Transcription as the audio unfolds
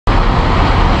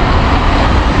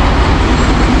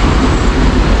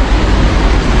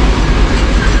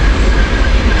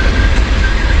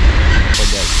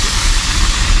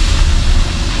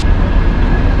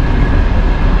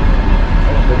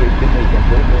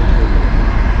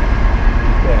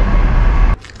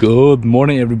Good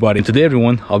morning, everybody. Today,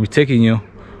 everyone, I'll be taking you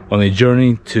on a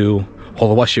journey to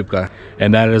Holovashivka,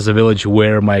 and that is a village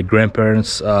where my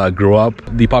grandparents grew up.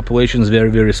 The population is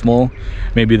very small.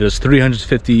 Maybe there's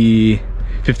 350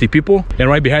 people, and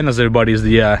right behind us, everybody, is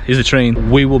the train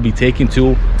we will be taking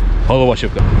to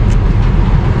Holovashivka.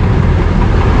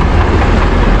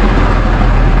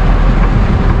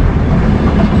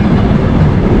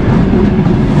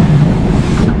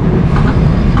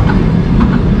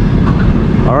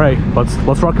 All right,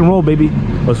 let's rock and roll, baby.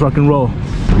 Let's rock and roll.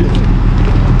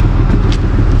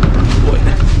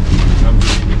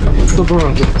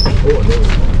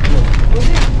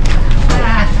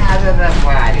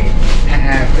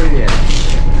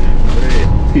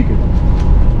 Скільки?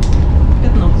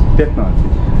 15.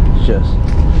 Сейчас.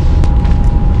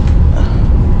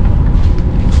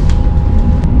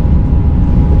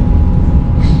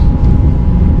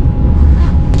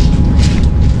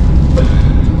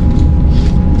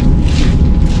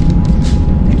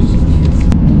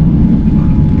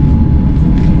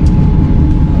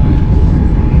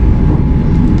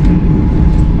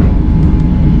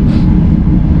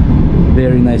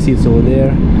 Very nice seats over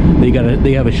there.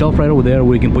 They have a shelf right over there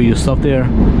where you can put your stuff there.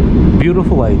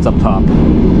 Beautiful lights up top.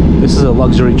 This is a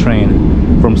luxury train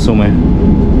from Sumy.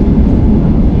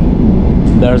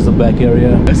 There's the back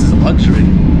area. This is a luxury.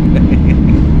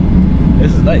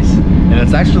 This is nice, and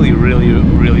it's actually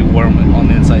really warm on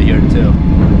the inside here too.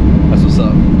 That's what's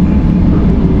up.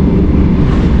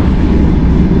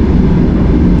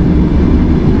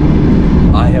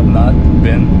 I have not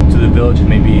been to the village in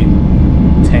maybe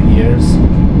 10 years,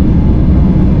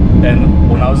 and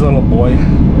when I was a little boy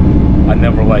I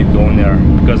never liked going there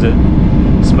because it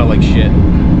smelled like shit.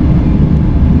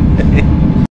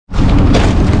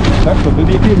 Так що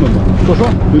туди йти можна? Що?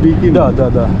 Туди йти? Да.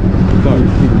 Да.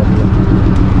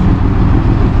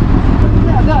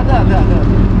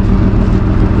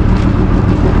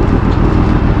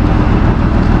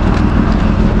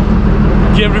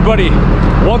 Okay, everybody,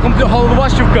 welcome to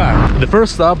Holovashivka. The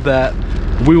first stop that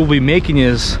we will be making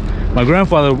is my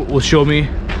grandfather will show me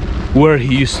where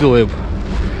he used to live,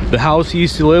 the house he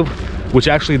used to live, which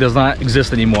actually does not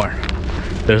exist anymore.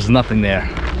 There's nothing there.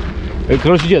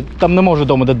 Короче, дед, там не може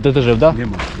дома, де ти жив, да?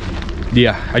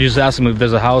 Yeah, I just asked him if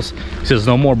there's a house. He says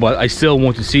no more, but I still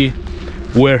want to see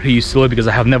where he used to live because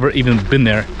I have never even been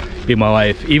there in my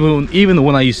life, even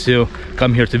when I used to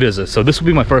come here to visit. So this will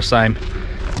be my first time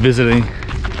visiting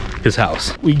his house.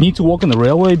 We need to walk on the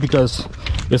railway because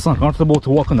it's not comfortable to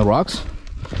walk on the rocks.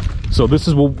 So this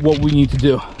is what we need to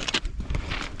do.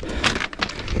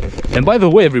 And by the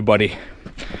way, everybody,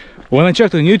 when I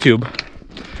checked on YouTube,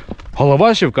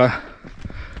 Holovashivka,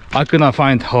 I could not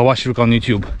find Holovashivka on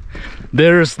YouTube.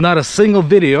 There's not a single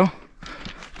video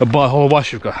about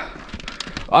Holovashivka.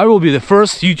 I will be the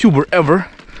first YouTuber ever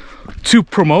to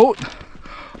promote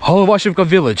Holovashivka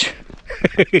village.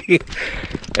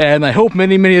 And I hope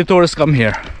many tourists come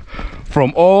here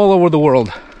from all over the world.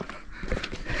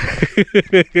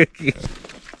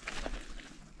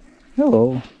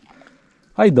 Hello.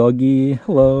 Hi, doggy.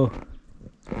 Hello.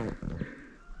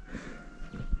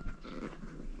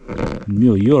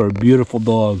 Mio, you're a beautiful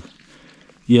dog.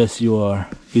 Yes, you are.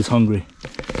 He's hungry.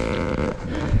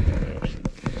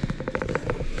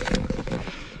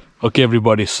 Okay,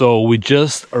 everybody, so we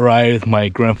just arrived at my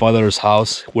grandfather's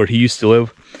house where he used to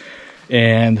live,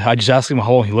 and I just asked him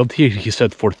how long he lived here. He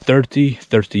said for 30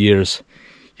 years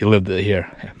he lived here.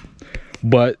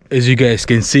 But as you guys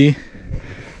can see,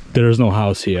 there's no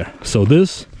house here. So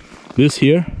this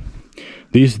here,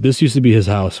 this used to be his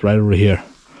house right over here.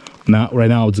 Right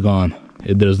now it's gone.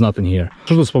 There's nothing here.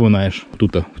 Що ти вспоминаєш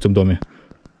тут, в цьому домі?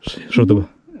 Що тебе?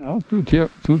 А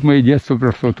тут моє дитинство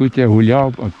пройшло, тут я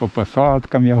гуляв, от по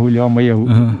посадкам я гуляв,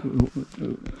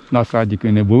 на садіку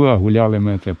не було, а гуляли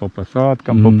ми це по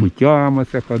посадкам, по путям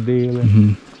це ходили.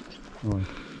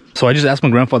 So I just asked my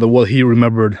grandfather what he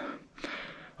remembered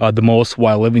the most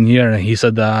while living here, and he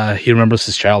said he remembers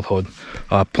his childhood.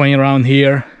 Playing around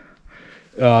here,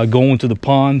 going to the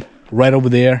pond right over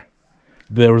there.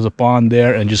 There was a pond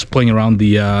there, and just playing around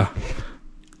the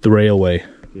railway.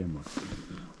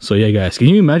 So yeah, guys, can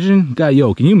you imagine,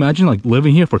 can you imagine like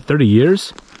living here for 30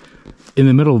 years in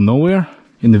the middle of nowhere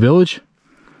in the village?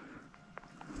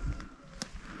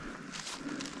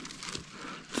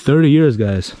 30 years,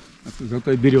 guys.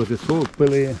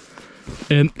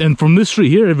 And from this tree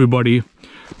here, everybody,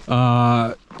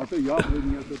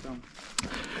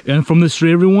 and from this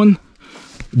tree, everyone,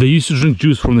 they used to drink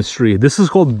juice from this tree. This is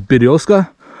called berezka.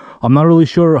 I'm not really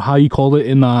sure how you call it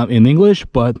in English,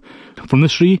 but from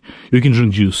this tree you can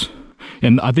drink juice.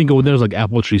 And I think over there's like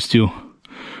apple trees too,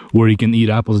 where you can eat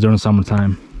apples during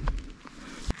summertime.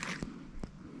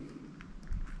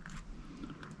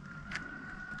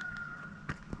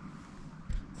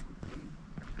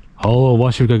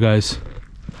 Holovashivka, guys.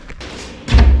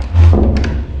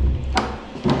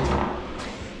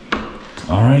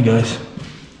 All right, guys.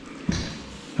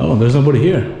 Oh, there's nobody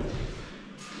here.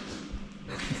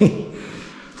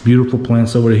 Beautiful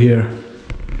plants over here.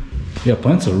 Yeah,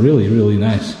 plants are really, really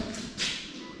nice.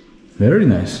 Very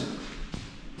nice.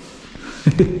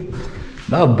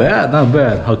 Not bad, not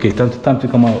bad. Okay, time to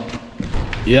come out.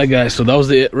 Yeah, guys. So that was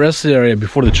the rest area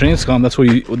before the trains come. That's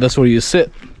where you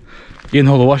sit in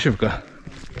Holovashivka.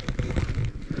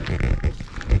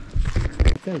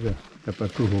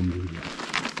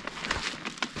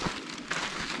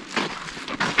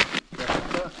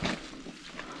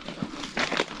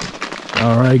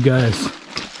 All right, guys.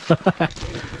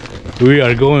 We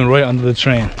are going right under the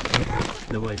train.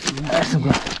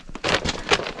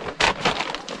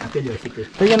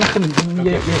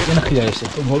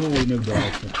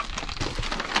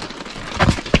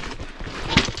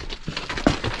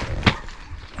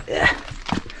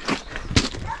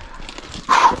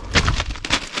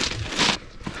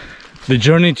 The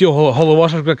journey to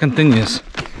Holovashivka continues.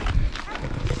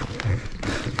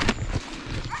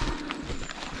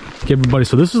 Okay, everybody,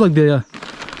 so this is like the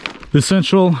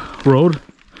central road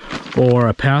or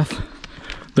a path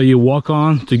that you walk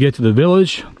on to get to the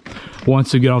village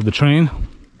once you get off the train.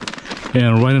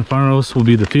 And right in front of us will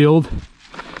be the field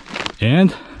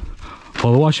and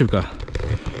Holovashivka.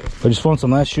 I just found some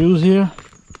nice shoes here.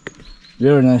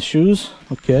 Very nice shoes.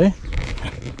 Okay.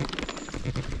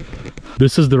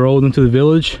 This is the road into the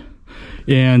village,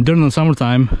 and during the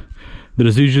summertime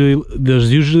there's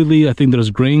usually I think there's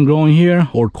grain growing here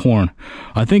or corn.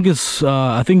 I think it's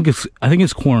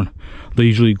corn that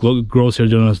usually grows here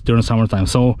during the summertime.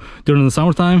 So during the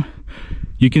summertime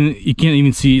you can't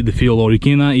even see the field, or you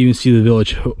cannot even see the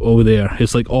village over there.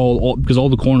 It's like all because all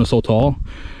the corn is so tall.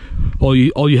 All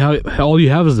you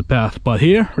have is the path. But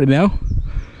here right now,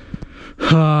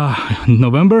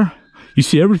 November, you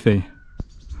see everything.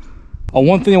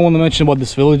 One thing I want to mention about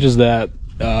this village is that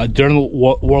during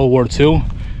World War II,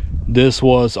 this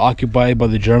was occupied by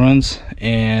the Germans,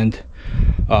 and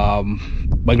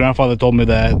my grandfather told me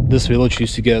that this village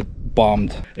used to get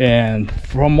bombed. And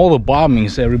from all the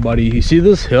bombings, everybody, you see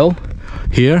this hill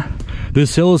here?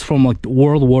 This hill is from like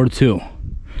World War II.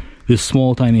 This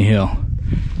small tiny hill.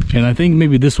 And I think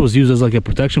maybe this was used as like a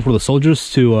protection for the soldiers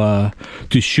to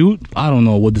shoot. I don't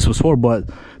know what this was for, but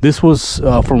this was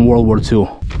from World War II.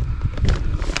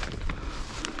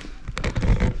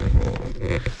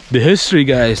 The history,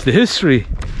 guys, the history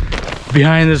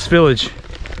behind this village.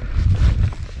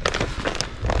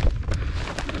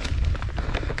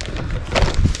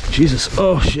 Jesus,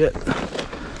 oh shit.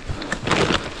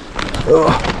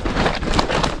 Oh.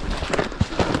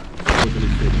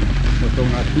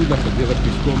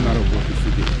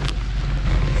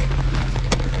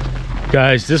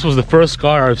 Guys, this was the first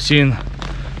car I've seen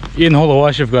in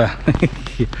Holovashivka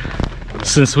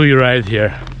since we arrived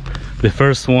here. The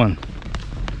first one.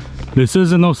 This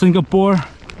isn't no Singapore.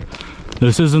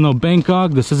 This isn't no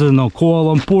Bangkok. This isn't no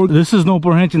Kuala Lumpur. This is no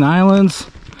Perhentian Islands.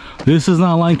 This is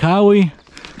not Langkawi.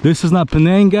 This is not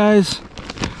Penang, guys.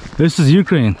 This is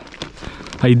Ukraine.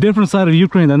 A different side of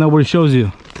Ukraine that nobody shows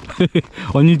you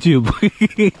on YouTube.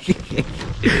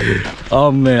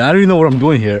 Oh man, I don't even know what I'm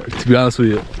doing here, to be honest with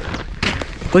you.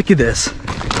 Look at this.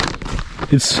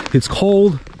 It's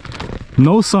cold,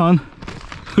 no sun.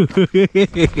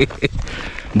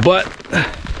 But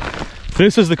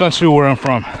this is the country where I'm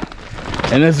from,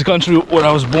 and this is the country where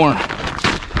I was born.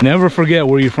 Never forget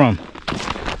where you're from.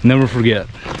 Never forget.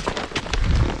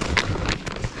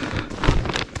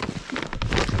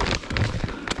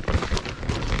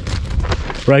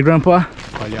 Right, Grandpa?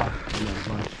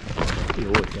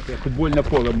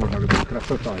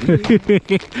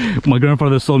 My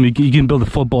grandfather told me you can build a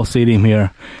football stadium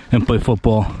here and play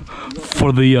football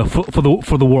for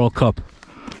the World Cup.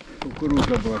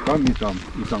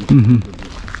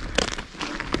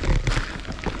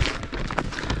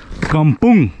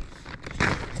 Kampung.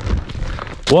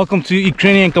 Welcome to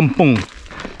Ukrainian Kampung.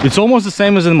 It's almost the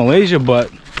same as in Malaysia,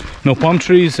 but no palm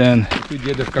trees, and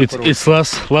it's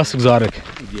less exotic.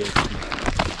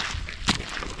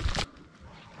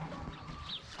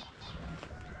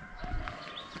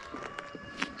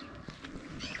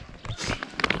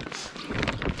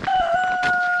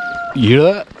 You hear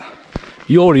that?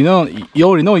 You already know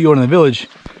you're in the village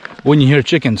when you hear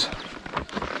chickens.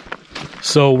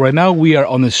 So right now we are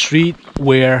on the street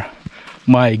where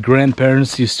my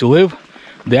grandparents used to live.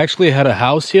 They actually had a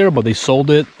house here, but they sold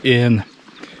it in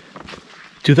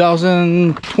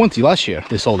 2020, last year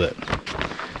they sold it.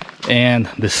 And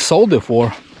they sold it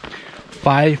for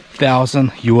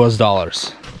 $5,000 US.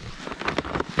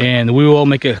 and we will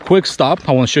make a quick stop.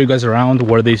 I want to show you guys around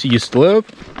where they used to live.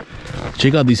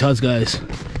 Check out these huts, guys.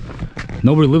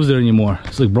 Nobody lives there anymore.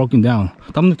 It's like broken down.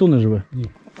 Там ніхто не живе.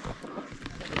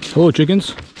 Hello,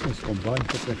 chickens.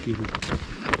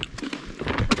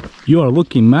 You are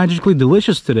looking magically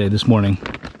delicious today, this morning.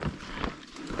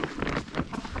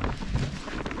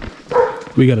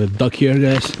 We got a duck here,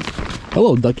 guys.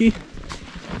 Hello, ducky.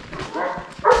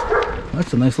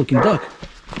 That's a nice looking duck.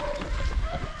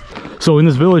 So in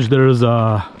this village, there's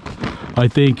I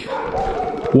think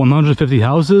 150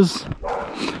 houses,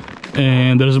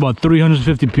 and there's about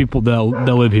 350 people that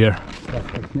live here.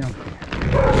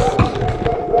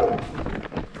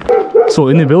 So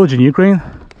in the village in Ukraine,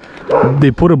 they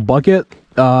put a bucket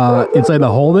inside the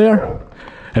hole there,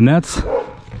 and that's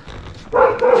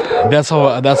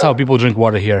how people drink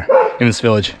water here in this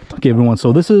village. Okay, everyone.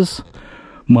 So this is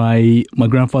my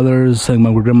grandfather's and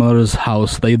my grandmother's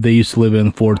house. They used to live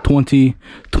in for 20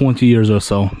 years or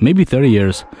so, maybe 30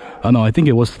 years. I know, I think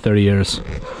it was 30 years.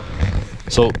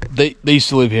 So they used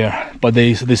to live here, but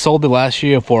they sold it last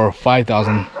year for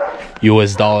 $5,000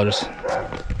 US.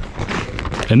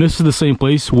 And this is the same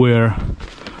place where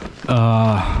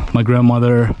my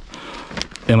grandmother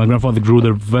and my grandfather grew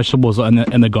their vegetables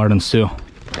in the gardens too.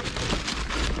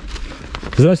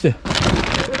 Здравствуйте.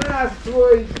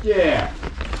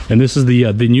 And this is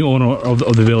the new owner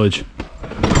of the village.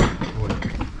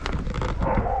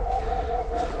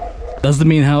 That's the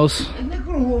main house.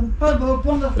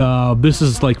 This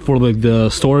is like for like the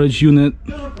storage unit,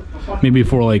 maybe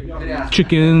for like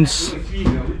chickens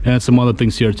and some other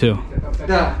things here too.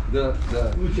 Let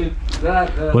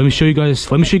me show you guys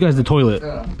the toilet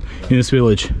in this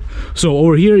village. So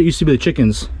over here used to be the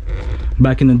chickens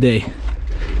back in the day.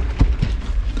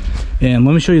 And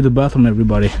let me show you the bathroom,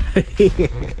 everybody.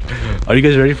 Are you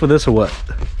guys ready for this or what?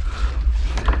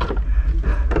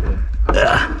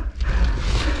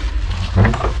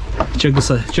 Check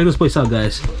this place out,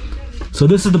 guys. So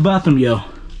this is the bathroom, yo.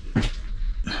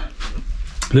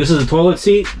 This is the toilet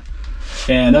seat,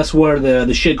 and that's where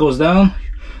the shit goes down.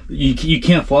 You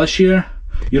can't flush here.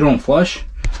 You don't flush.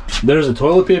 There's the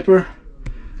toilet paper,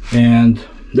 and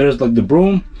there's like the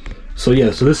broom. So yeah,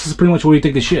 so this is pretty much where you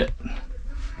take the shit.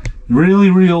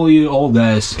 Really old,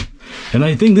 guys. And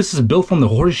I think this is built from the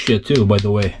horse shit too, by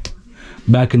the way,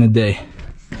 back in the day.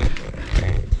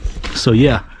 So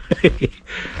yeah.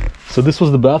 So this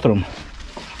was the bathroom.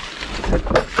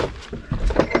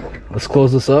 Let's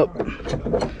close this up.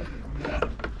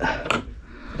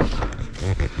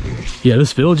 Yeah,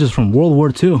 this village is from World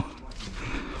War II.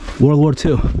 World War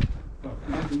II.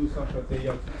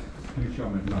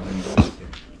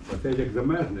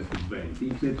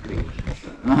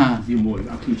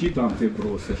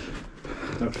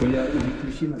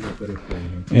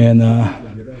 And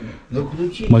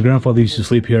my grandfather used to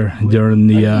sleep here during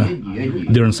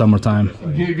summertime,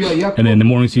 and then in the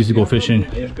mornings he used to go fishing.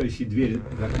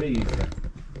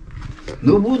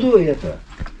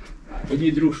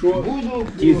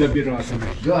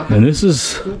 And this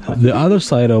is the other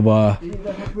side of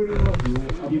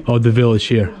the village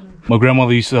here. My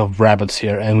grandmother used to have rabbits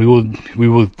here, and we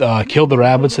would kill the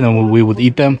rabbits, and then we would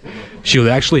eat them. She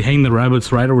would actually hang the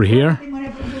rabbits right over here,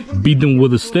 beat them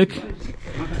with a stick,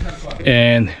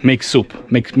 and make soup.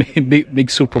 Make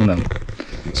soup from them.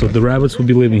 So the rabbits would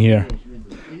be living here,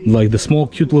 like the small,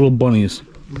 cute little bunnies.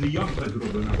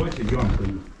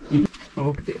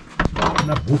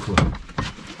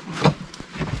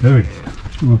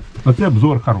 Оце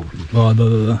обзор хороший. Да.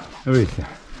 Дивіться.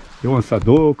 І вон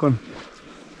садок.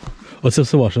 Оце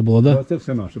все ваше було, да? Оце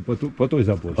все наше, по той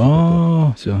забор.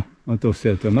 Все. Ото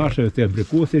все це наше, це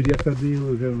абрикоси я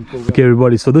садив вже. Okay,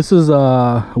 everybody. So this is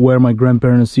where my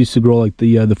grandparents used to grow like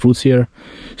the fruits here,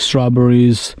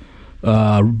 strawberries,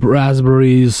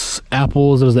 raspberries,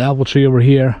 apples. There's the apple tree over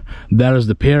here. That is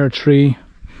the pear tree,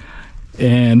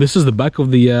 and this is the back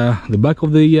of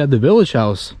the village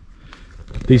house.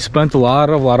 They spent a lot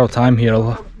of time here,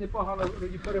 a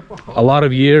lot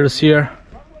of years here.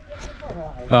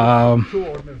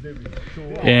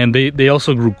 And they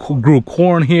also grew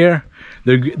corn here.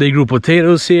 They grew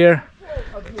potatoes here.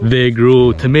 They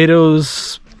grew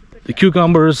tomatoes, the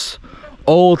cucumbers,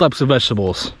 all types of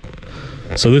vegetables.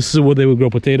 So this is where they would grow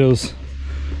potatoes.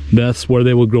 That's where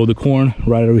they would grow the corn,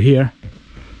 right over here.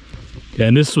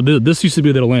 And this used to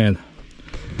be their land.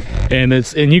 And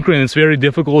it's in Ukraine. It's very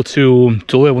difficult to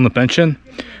live on the pension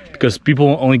because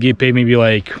people only get paid maybe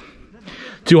like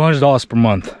 $200 per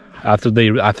month after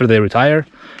they retire,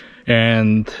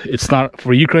 and it's not,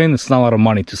 for Ukraine, it's not a lot of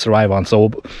money to survive on.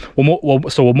 So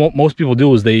what most people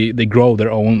do is they grow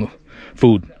their own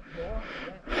food,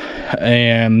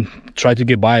 and try to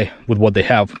get by with what they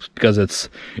have, because it's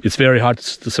very hard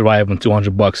to survive on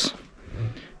 $200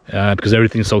 because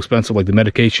everything's so expensive, like the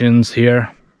medications here.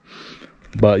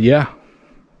 But yeah,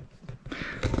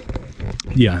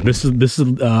 this is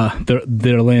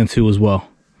their land too as well.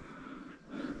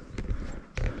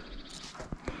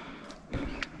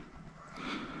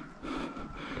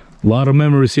 A lot of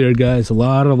memories here, guys. A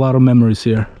lot of memories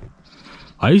here.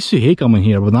 I used to hate coming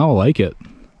here, but now I like it.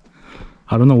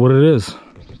 I don't know what it is.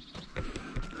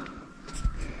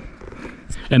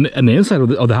 And the inside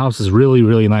of the house is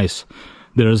really nice.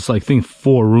 There's like, I think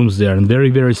 4 rooms there, and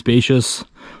very spacious.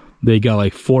 They got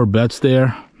like 4 beds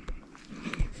there.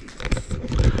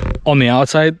 On the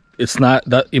outside, it's not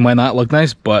that, it might not look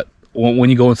nice, but when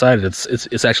you go inside,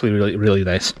 it's actually really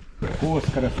nice.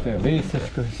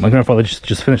 My grandfather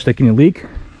just finished taking a leak.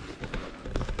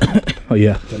 Oh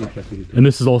yeah, and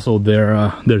this is also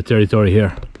their territory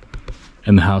here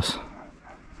in the house.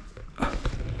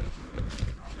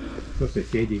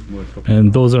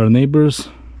 And those are our neighbors.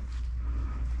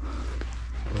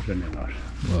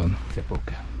 Well,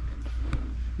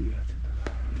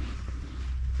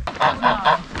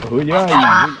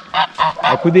 Гуляємо.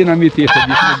 А куди нам іти, щоб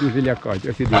їх не дуже лякати?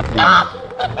 Ось іди.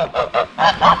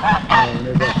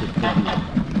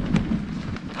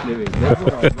 Дивись,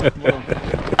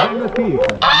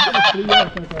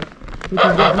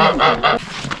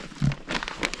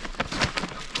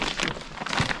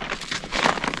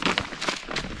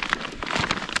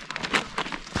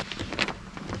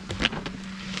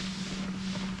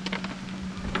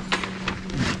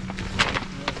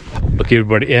 okay,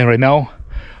 everybody, and right now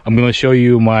I'm gonna show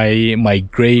you my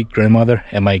great grandmother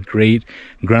and my great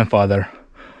grandfather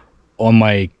on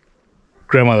my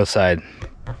grandmother's side.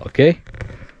 Okay,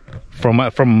 from my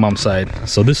mom's side.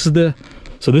 So this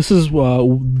is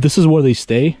where they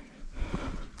stay.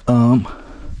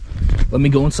 Let me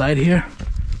go inside here.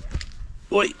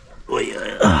 Wait.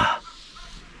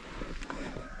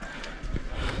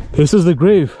 This is the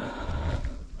grave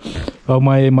of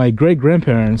my great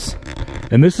grandparents.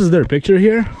 And this is their picture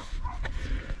here.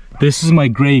 This is my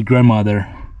great grandmother,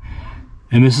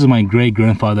 and this is my great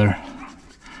grandfather,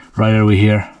 right over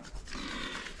here.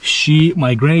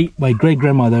 My great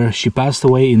grandmother, she passed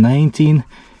away in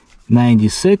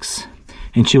 1996,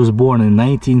 and she was born in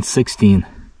 1916.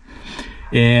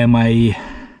 And my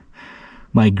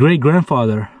great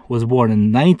grandfather was born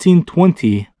in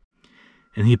 1920,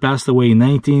 and he passed away in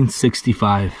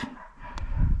 1965.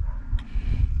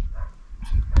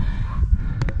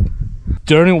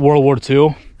 During World War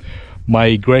II,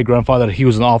 my great-grandfather, he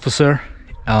was an officer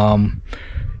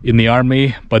in the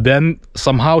army, but then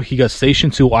somehow he got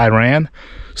stationed to Iran,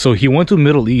 so he went to the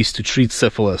Middle East to treat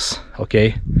syphilis,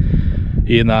 okay,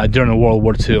 during World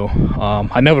War II.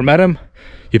 I never met him.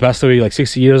 He passed away like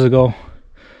 60 years ago.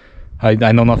 I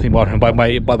know nothing about him. But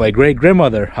my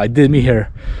great-grandmother, I did meet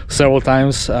her several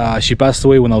times. She passed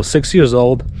away when I was 6 years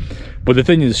old, but the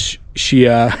thing is, she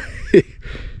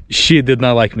did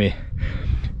not like me.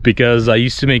 Because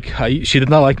she did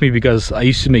not like me because I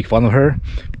used to make fun of her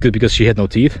because she had no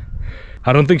teeth.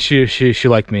 I don't think she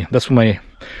liked me. That's what my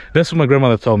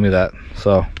grandmother told me that.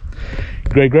 So,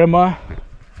 great grandma,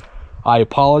 I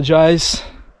apologize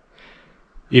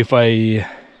if I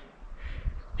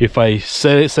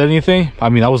said anything. I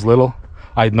mean, I was little.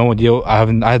 I had no idea. I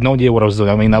had no idea what I was doing.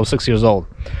 I mean, I was 6 years old.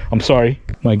 I'm sorry.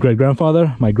 My great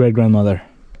grandfather, my great grandmother.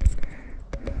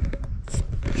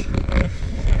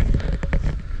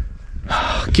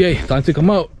 Okay, time to come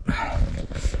out.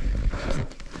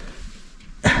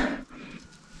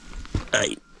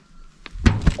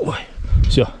 Ой,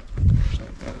 все.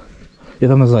 Я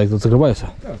там назад, тут закрывается.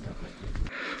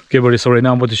 Okay, buddy, so right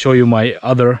now I'm about to show you my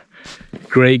other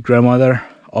great grandmother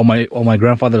on my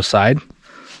grandfather's side,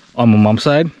 on my mom's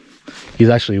side. He's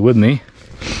actually with me.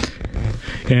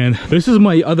 And this is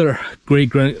my other great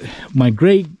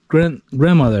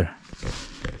grandmother.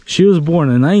 She was born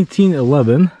in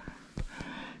 1911.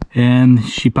 And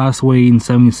she passed away in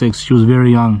 76. She was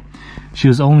very young. She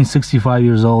was only 65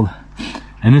 years old.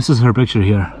 And this is her picture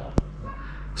here.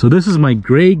 So this is my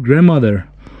great grandmother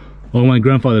on my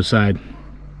grandfather's side.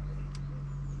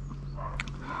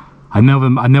 I never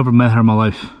met her in my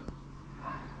life.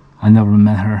 I never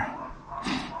met her.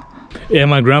 And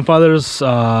my grandfather's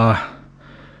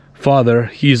father,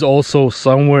 he's also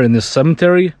somewhere in this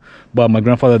cemetery, but my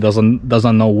grandfather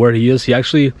doesn't know where he is. He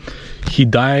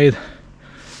died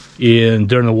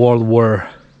during the World War.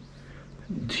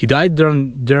 He died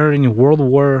during World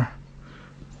War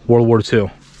II.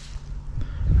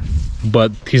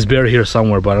 But he's buried here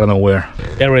somewhere, but I don't know where.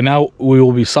 And right now we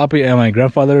will be stopping at my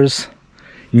grandfather's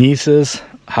niece's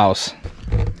house.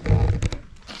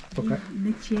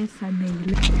 Здравствуйте,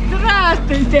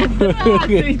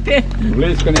 здравствуйте.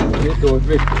 Близько не тут.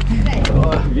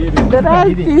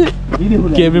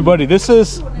 Okay, everybody, this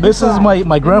is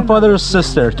my grandfather's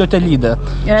sister, тетя Ліда.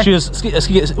 She is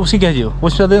скільки років?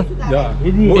 81? Да.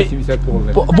 80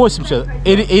 повних. 80.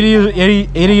 80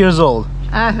 years old.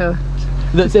 Ага.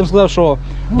 Це я їм сказав, що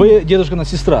ви дідушкина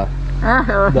сестра.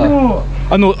 Ага. Да.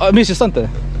 А ну, вместе станьте.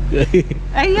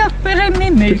 А я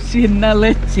перемінився на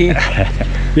лиці.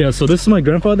 Yeah, so this is my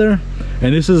grandfather,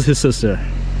 and this is his sister.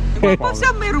 По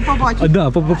всьому миру побачив. Да,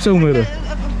 по всьому миру.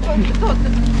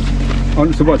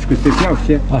 Он собачку стісняв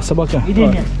ще. А, собака?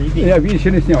 Я він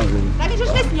ще не сняв. Та він же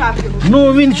ж не сняв його.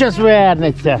 Ну він зараз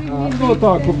вернеться. Ну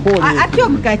так, у полі. А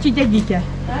Тьомка чи дядітя?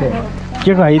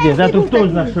 Чекай, іди, зато хто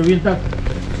знає, що він так.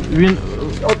 Він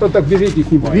Ото так біжить і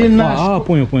знімає. він наш.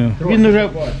 Понял. Він уже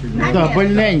да,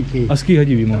 больненький. А скільки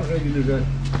годів йому?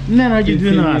 Не раді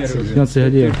 12. 15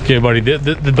 годів. Okay, buddy,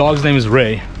 the dog's name is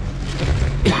Ray.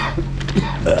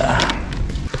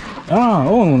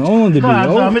 Он дебіль.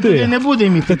 Так, ми туди не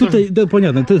будемо йти. Тут,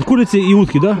 понятно, це куриці і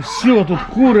утки, да? Все, тут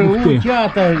кури, ти.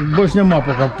 утята, більш нема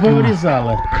поки,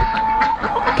 повирізали.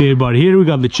 Okay, buddy, here we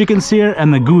got the chickens here and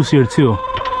the goose here too.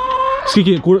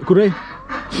 Скільки курей?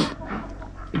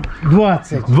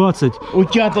 20. 20.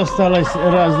 Утят осталось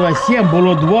раз, два, 7,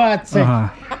 було 20. Ага.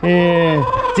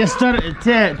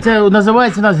 Це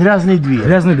називається у нас грязний двір.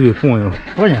 Грязний двір, понял.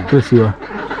 Поняв? Красиво.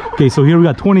 Okay, so here we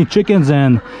got 20 chickens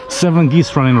and 7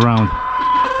 geese running around.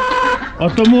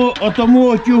 Отому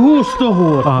отюгу 100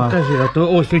 год. Ага. Покажи,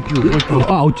 ось отюг.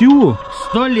 А, утюгу?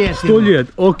 100 лет. 100 лет.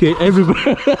 Okay,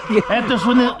 everybody. Это ж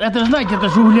вони, это знаете, это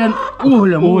ж углем.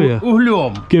 Okay,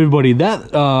 everybody, that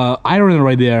iron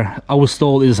right there, I was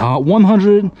told, is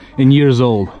 100 years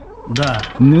old. Да.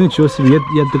 Ну нічого собі, я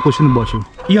такого ще не бачив.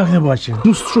 Як не бачив?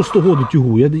 Ну що 100 років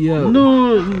тюгу,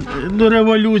 Ну, до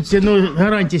революції, ну,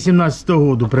 гарантія 17-го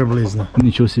году приблизно.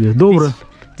 Нічого собі, добре.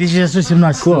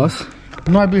 1917. Клас.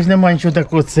 Ну, а більш немає нічого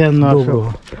такого ценного.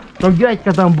 Доброго. То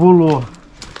дядька там було.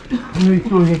 Ну і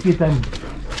то, які там.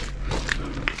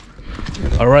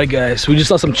 Alright guys, we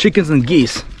just saw some chickens and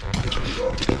geese.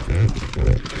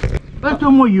 Это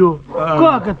мою.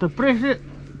 Как это? Прежде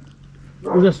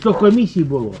уже 100 комісій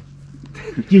було.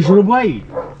 Ті ж рубають?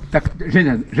 Так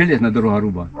железна дорога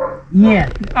руба. Ні.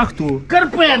 А хто?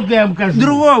 Карпенко, я вам кажу.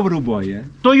 Дрова врубає.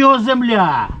 То його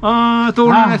земля. А, то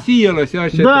вже А. насіялося, а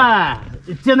ще. Да.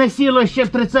 Це насіло ще в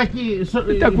 30-ті.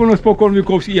 Так воно спокон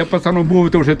віков, я пацаном був,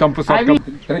 то вже там А посадка. він,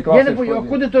 3 я класи не понял, а ходить.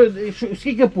 куди то,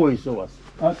 скільки пояс у вас?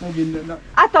 А то він на...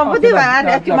 А там води,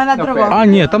 а Тьома на дрова. А,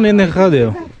 ні, там я не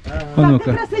ходив. А Там ти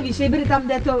ну-ка. красивіше, бери там,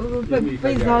 де то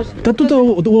пейзаж. Та тут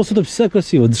у вас тут все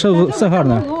красиво, все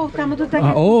гарно. Там тут таке.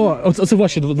 А, о, оце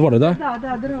ваші двори, да?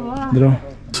 Да, дрова. Дрова.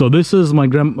 So this is my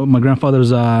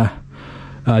grandfather's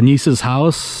niece's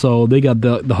house. So they got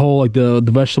the whole like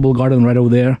the vegetable garden right over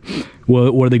there,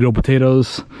 where they grow potatoes.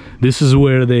 This is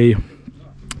where they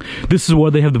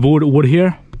have the wood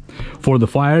here for the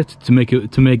fire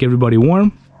to make everybody warm.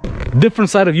 Different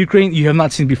side of Ukraine you have not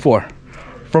seen before,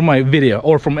 from my video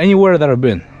or from anywhere that I've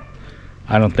been.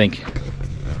 I don't think.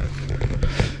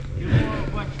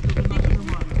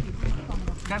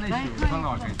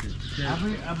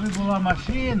 Аби була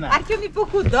машина. Артем і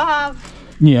похудав.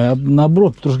 Ні, я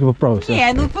наоборот трошки поправився. Ні,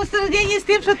 ну по сравненні з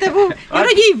тим, що ти був,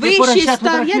 вроді й вищий поросят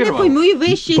став, я не фотографував? пойму, і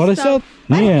вищий став. Поросят?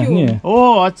 Ні, Артем. ні.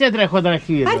 О, оце треба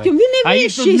фотографувати. Артем, він А не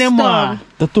їх тут вищий нема.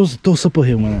 став. Та то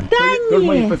сапоги в мене. Та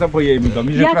ні. Запоєм там,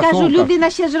 він же Я кажу, кросовка. людина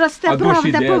ще ж росте, А дощ правда,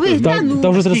 іде, повинна. Там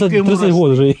Ну, вже 30 років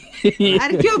вже.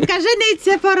 Артемка,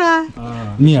 жениться пора.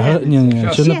 Ні,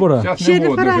 ще не пора. Зараз Ще не не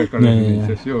модно пора. вже, каже, Ні-ні-ні.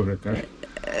 жениться, все вже так.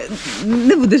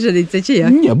 Не буде жениться, чи як?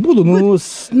 Ні, буду, ну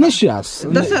не зараз.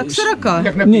 До 40.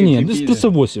 Як на Ні, пенсії десь піде.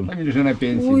 38. А він вже на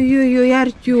пенсії. Ой-ой-ой,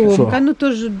 Артемка, Що? ну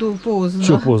то ж поздно.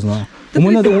 Що поздно?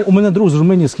 У мене друг з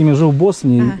Румунії, з ким я жив в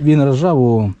Боснії, він рожав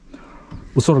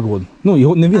у 40 років. Ну,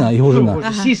 його, не він, а його жена.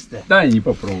 Сісти. Дай її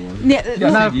попробувати. Ні,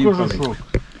 Я На сидів кожушок. колись.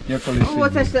 Я колись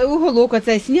оце сидів. ж уголок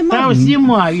оцей знімав. Там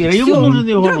зима, Віра, йому Всьо, нужен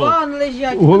його. дрова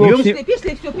лежать. Уголок Пішли, сні-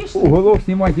 пішли, все, пішли. Уголок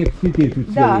знімати, як цвіти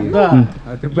тут Да, цілі. Да.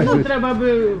 А тепер Ну, же- треба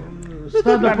би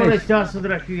стадо поросят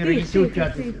сфотографувати, і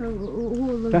сівчати.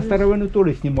 Та старовину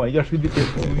теж знімаю, я ж від дітей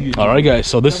Alright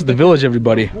guys, so this is the village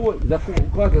everybody.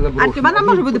 Артем, вона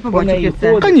може буде побачити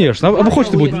це? Конечно, а ви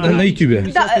хочете бути на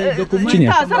YouTube? Чи ні?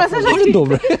 Так, зараз вже Дуже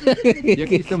добре.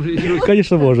 Якийсь там же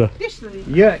Конечно, може. пішли.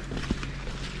 Я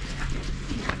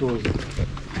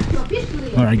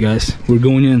Alright guys, we're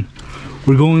going in.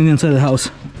 We're going inside the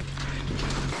house.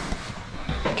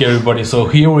 Okay everybody, so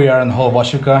here we are in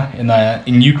Holovashivka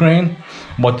in Ukraine.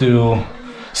 About to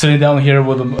sitting down here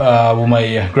with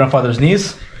my grandfather's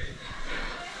niece.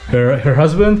 her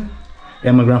husband,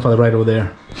 and my grandfather right over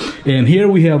there. And here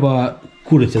we have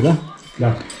куриця, да?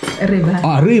 Да.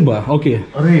 Риба. Риба, okay.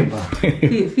 Риба.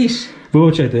 Фіш.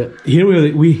 Вибачайте. Here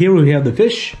we have the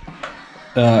fish.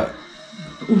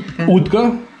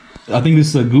 Утка. I think this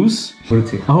is a goose.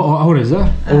 What is that?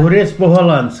 Огурець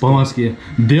по-голландськи. Polanski.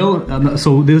 Dill.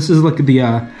 So this is like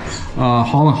the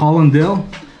Holland dill.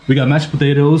 We got mashed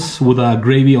potatoes with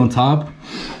gravy on top.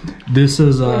 This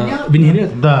is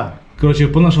vinaigrette. Да. Короче,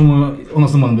 по-нашему у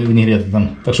нас немає вінігрету там.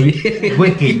 Так що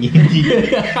Викинь.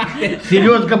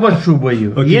 Селедка під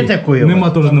шубою. Є такою? нема,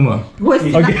 теж нема. Гості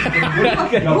на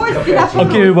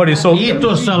Okay, everybody, so І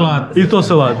то салат. і то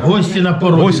салат. Гості на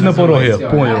порогі. Гості на порогі,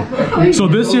 понял. So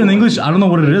this here in English, I don't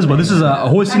know what it is, but this is a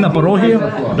гості на порогі.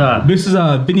 Да. This is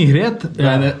a vinaigrette,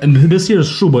 and this here is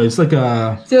шуба. It's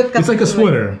like a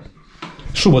sweater.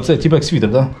 Шуба, це типа як світер,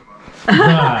 да?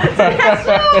 Да.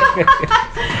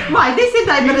 Май, де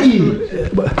сідай, береш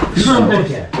тут. Що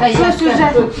таке? Щось уже.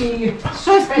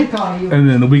 Щось питаю. And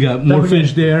then we got more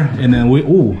fish there, and then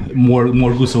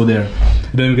more goose over there.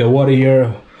 Then we got water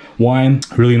here, wine.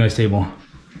 Really nice table.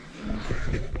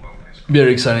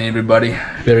 Very exciting, everybody.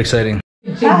 Very exciting.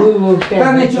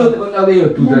 Та нічого, налию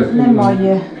туди.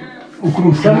 Немає. У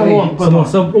кружку Там налию.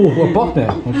 вон, Пахне?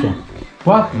 Вообще.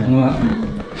 пахне.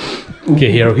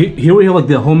 Okay, here we have like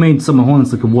the homemade самогон.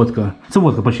 It's like a vodka. It's a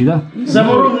vodka, почти, да?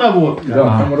 Заморожена водка.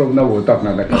 Да, саморобна водка, так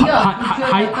надо казати.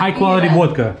 High quality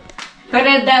vodka.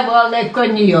 Передавали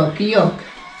коньяк, йок.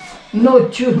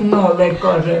 Ночі гнали,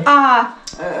 каже. А,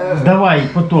 Давай,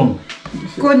 потім.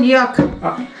 коньяк.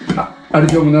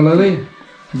 Артему налили?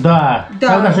 Да.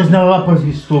 Да. Вона щось налила по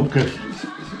стопках.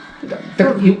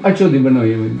 Так, а чого ти вино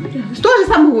є? Теж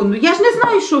самогон. Я ж не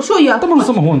знаю, що я. Та може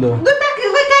самогон, да. Ну так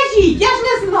ви кажіть, я ж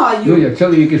не Ну, знаю. як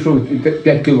чоловік ішов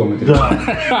 5 кілометрів. Да.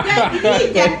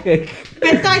 Вітя,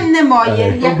 питань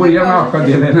немає. По Як ви бур'янах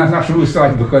кажете. ходили, на нашу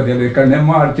усадьбу ходили. Каже,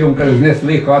 нема Артем, каже,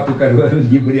 знесли хату, каже,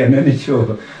 ні бур'яна, нічого.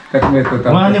 Так ми то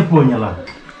Вона там. не поняла.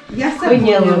 Я все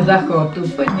Поняли поняла. за хату,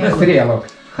 поняли. Стрілок.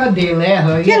 Ходили,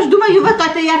 Я ж думаю, ви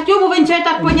кажете, я Артему венчаю,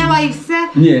 так поняла і все.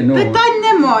 Ні, ну. Питань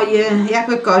немає, як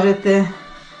ви кажете.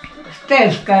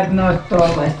 стежка одна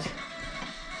осталась.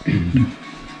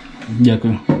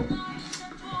 Дякую.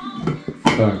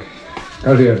 Так.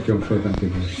 Кажи, Артем, що там ти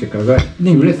будеш ще казати?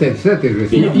 Ні, вже все ти вже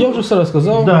зняв. Я вже все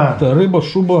розказав. Да. Та риба,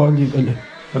 шуба,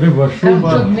 Риба, Там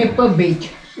шуба. щоб не побить.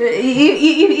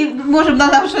 І може б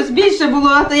нам щось більше було,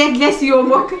 а то як для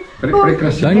зйомок.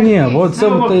 Прекрасно. Та ні, от це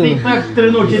Ну, ти так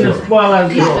 3 ночі не спала.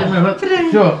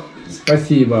 Все.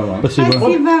 Спасибо вам. Спасибо.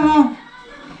 Спасибо вам.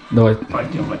 Давай.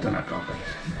 Артем, это накапає.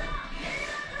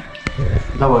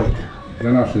 Давайте. За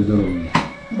наше здоров'я.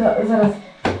 Зараз.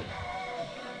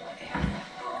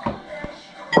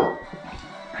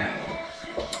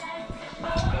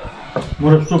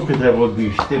 Може б сопки треба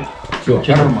більше. Все,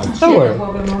 Чи нормально? Давай.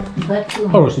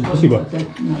 Хороший, спасибо.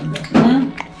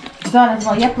 Зараз,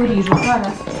 я поріжу,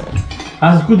 зараз.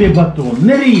 А куди батон?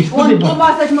 Не ріж, куди Он батон?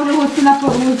 помазать може гості на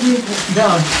порозі. Да,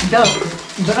 да.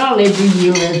 Брали б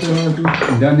їли зроду.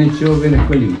 Да нічого, ви не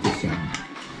хвилюйтеся.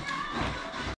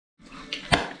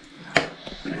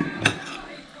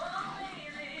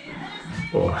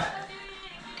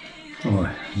 Ой,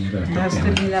 да, Я таке.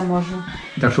 собі не можу.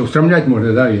 Так що встромлять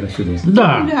можна, да, Віра, сюди? Да.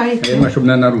 А я Гуляйте. думаю, щоб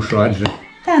не нарушати же.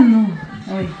 Та ну.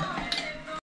 Ой.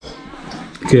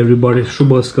 Okay, everybody,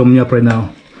 shuba is coming up right now.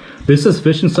 This is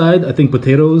fish inside. I think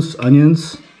potatoes, onions,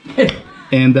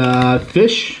 and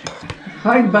fish,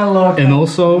 Хай балок. and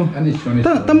also. А нічого не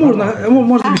Та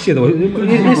можна бесідувати.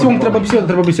 Якщо вам треба бесідувати,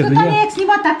 треба Ну бесідувати. та не як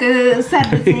знімати, так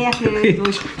сердиться,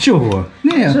 як Чого?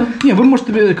 Ні, ви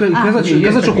можете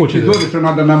казати, що хочете. Добре, що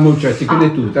треба нам мовчати, тільки не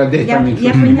тут, а де там Я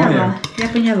іншого поняла, немає. я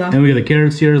поняла. And we got the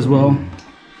carrots here as well.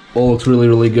 All looks really,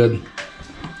 really good.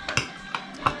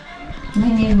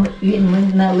 Мені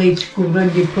він на личку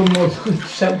вроді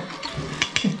помозгучав.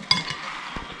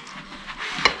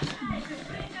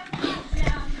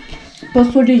 По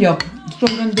солі як?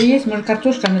 Соль не дає, може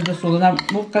картошка не досолена.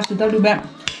 Вовка сюди любить,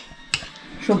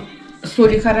 щоб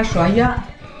солі хорошо, а я...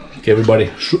 Okay, everybody,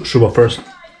 shuba first.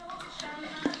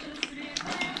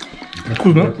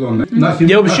 Вкусно.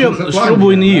 Я вообще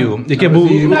шубу не їв, як я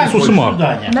був у Сумах.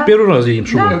 Перший раз я їм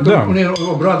шубу. Да. Вони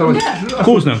обрадувалися.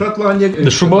 Вкусно. Шотландія, The shuba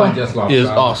Шотландія слабша. is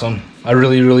awesome. I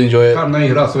really, really enjoy it. Гарна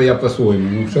ігра своя по-своєму.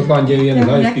 Ну, в Шотландії я не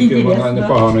знаю, скільки вона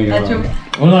непогано грає.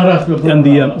 Вона раз And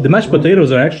the mashed potatoes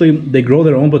are actually, they grow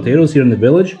their own potatoes here in the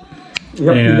village.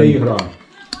 Як піде ігра?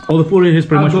 All the food here is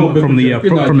pretty much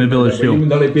from the village Їм too.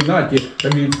 дали пенаті,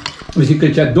 там їм усі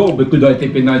кричать, довбику дайте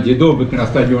пенаті, довбик на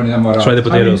стадіоні намарав. Try the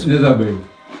potatoes. А він не забив.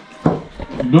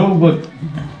 довго.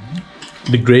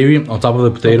 The gravy on top of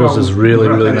the potatoes is really,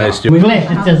 really nice too.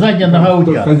 Клешня, це задня нога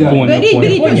утя. Беріть,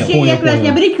 беріть, ще є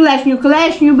клешня, беріть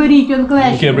клешню беріть, он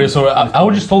клешню. Okay, Bray, so I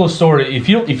would just told a story. If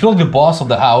you're the boss of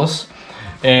the house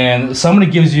and somebody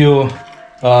gives you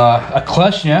a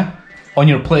kleshnya on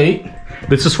your plate,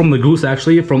 this is from the goose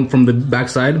actually, from the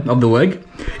backside of the leg.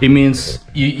 It means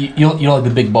you're like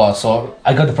the big boss. So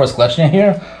I got the first kleshnya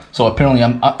here. So apparently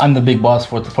I'm the big boss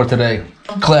for today.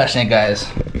 Kleshnya, guys.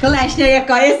 Клешня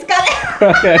якась,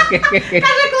 каже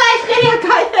клешня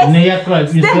якась. Не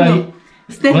якась,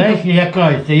 клешня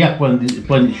якась, це як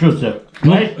що це?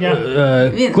 Клешня?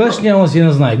 Клешня у нас, я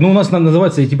не знаю. Ну, у нас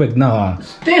називається типу як нога.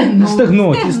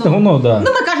 Стегно, да.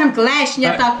 Ну, ми кажемо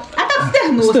клешня, так. А так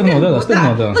стегно. Стегно, да,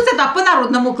 стегно, да. Ну, це так,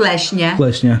 по-народному клешня.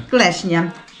 Клешня.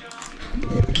 Клешня.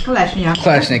 Клешня.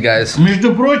 Клешня, guys.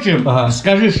 Между прочим,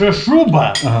 скажи, що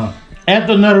шуба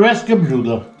это норвежское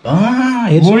блюдо.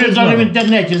 Может даже в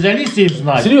интернете залезть и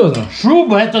знать. Серьезно?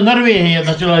 Шуба это Норвегия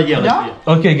начала делать.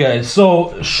 Okay, guys,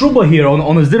 so shuba here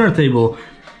on his dinner table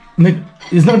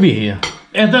is Norwegia.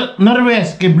 Это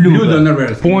норвежское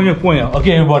блюдо. Понял.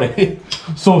 Okay, everybody.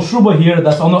 So shuba here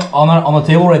that's on the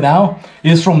table right now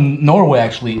is from Norway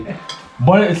actually.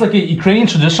 But it's like a Ukrainian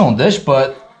traditional dish, but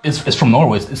it's from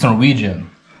Norway. It's Norwegian.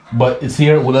 But it's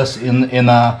here with us in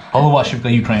Holovashivka,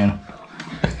 Ukraine.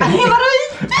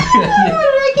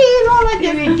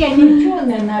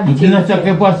 Ты на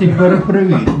всякой пасе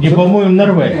перепривіт. І, по-моєму,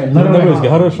 Норвежский,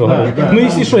 хорошо. Ну,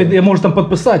 если что, я можу там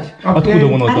подписать, откуда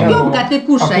воно там. Артемка, ти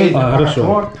кушай.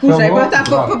 Хорошо. Кушай, бо так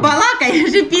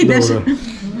побалакаєш і підеш.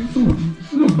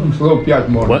 Слов 5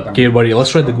 можна. Okay, everybody,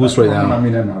 let's try the goose right now.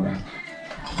 Мені не треба.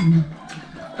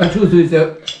 А чувствується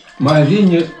в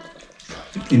магазині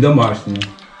і домашнє.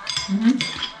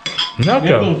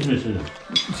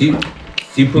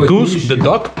 Goose, the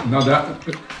duck, Надо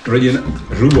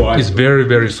жувати. is very,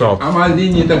 very soft. А в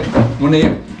магазині так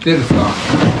вони терса.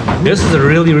 This is a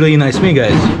really, really nice meat,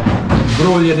 guys.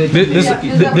 Бройлери.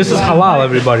 This is halal,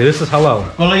 everybody. This is halal.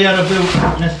 Коли я робив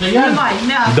настоянку,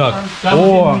 Duck. там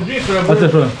О, мужик а це робив,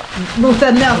 що? Ну,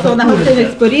 це м'ясо на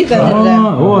гостинець порізане вже.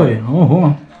 Ой,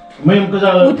 ого. ми їм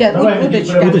казали, давай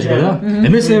Уточка. Уточка, да? And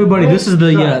this, everybody, this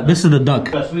is the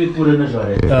duck. свої кури не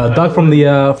жарять. Duck from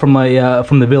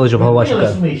the village of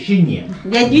Holovashivka. Ми ще ні.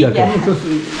 Я дітя.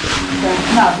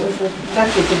 На,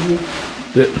 дати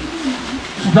тобі.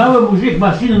 Ставив мужик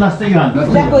машину на стоянку.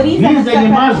 Це порізане, Він це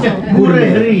займався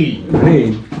кури-гриль.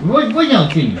 Гриль.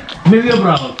 Поняв чи ні? Ми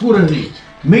вибрали кури-гриль.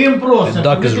 Ми їм просимо. The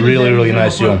duck is really, really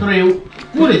nice, yo.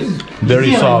 Куриць. Very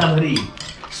Зробіть soft. нам гриль.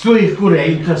 Своїх курей.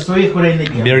 Він каже, своїх курей не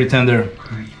діє. Very tender.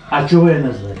 А чого я не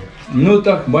знаю? Ну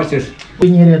так, бачиш.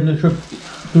 Нередно, щоб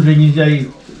тут не можна їх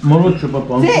молодшу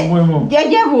попав. Це По-моєму,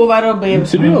 дядя Вова робив.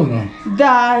 Серйозно?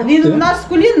 Да, він у нас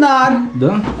кулінар.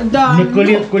 Да? Да.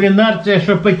 не кулінар це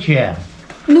що пече.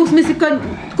 Ну, в смысле,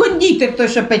 кондитер той,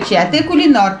 що пече, а ти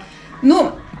кулінар. Ну,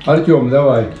 Артем,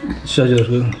 давай. Сейчас,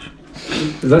 дядюшка.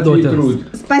 За твій труд.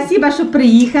 спасибо, що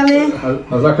приїхали,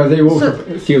 А за хазяйвов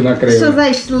сів накрив. що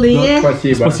зайшли.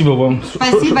 Спасибо. Спасибо вам.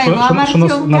 Спасибо і вам, Що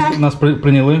Артемка. нас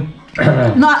прийняли.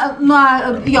 Ну, а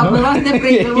як ми вас не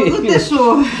прийняли? Ну ти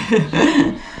що?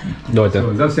 Давайте.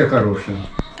 За все хороше.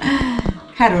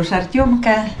 Хороша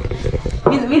Артемка.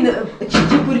 Він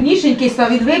чепурнішенький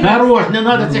став, він вибрав. Хорош, не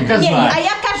треба це Ні, казати. а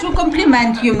я кажу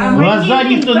комплімент йому. Глаза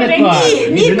ніхто не каже.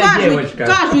 Ні,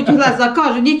 кажуть глаза,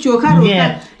 кажуть, нічого,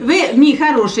 хороша. Ні,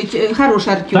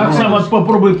 хороша Артемка. Так само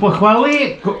попробуй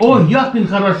похвали. О, як він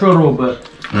хорошо робить.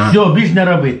 Все, більш не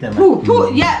робитиме.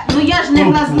 Я ж не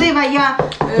глазлива, я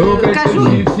кажу,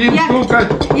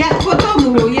 як по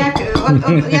тому,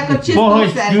 як от чистого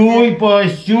серця.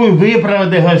 Погостюй,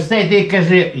 виправди гостей, ти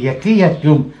кажи, який я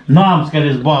тюм, нам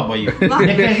скажи з бабою.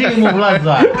 Не кажи йому в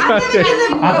глаза.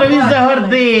 А то він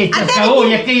загордиться, скаже, о,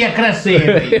 який я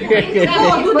красивий.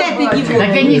 О, туди ти дівчинку.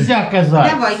 Таке нельзя казати.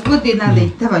 Давай, води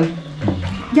налий, давай.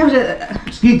 Я вже...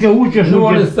 Скільки учиш, Ну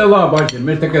вони з села, бачиш,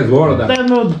 ми ж таке з города. Та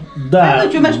ну, да.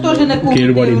 Ну, ми ж теж не Okay,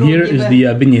 купили. everybody, here is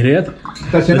the vinaigrette.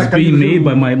 It's being made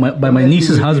by my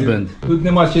niece's husband. Тут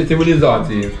нема ще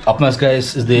цивілізації. Up next,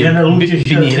 guys, is Я не the лучше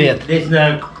ще vinaigrette. десь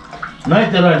на,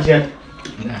 знаєте, раніше,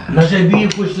 на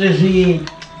Жабівку лежить,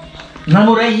 на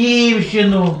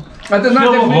Мураївщину. А ти Все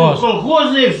знаєш, як вокруг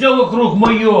колхозне, все вокруг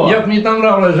моє. як мені там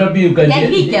нравилась Жабівка, Як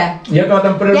Вітя. яка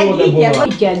там природа була.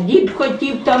 Дід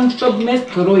хотів там, щоб ми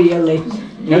скроїли.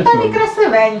 Я Там що? і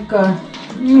красивенько.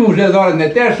 Ну вже зараз не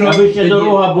те, що... Аби ще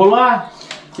дорога була,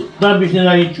 там більш не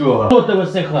на нічого. Що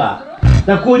висиха?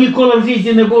 Такого ніколи в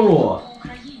житті не було.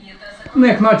 Ну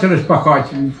як почали ж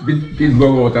пахати під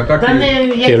болота, так Та і... не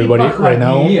Okay, які everybody, right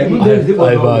now,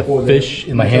 I have fish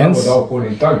in my hands,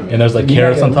 and there's like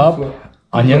carrots on top.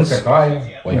 onions. Засихає.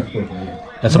 Ой.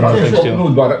 That's about it. Ну,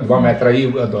 2 метри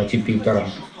і чи 1,5.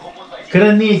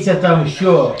 Краниця там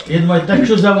що? Я думаю, так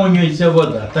що замонюється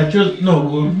вода? Та що,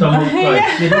 ну, там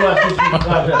кажуть,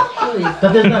 каже. Та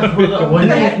ти знаєш,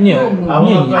 вода, Ні, а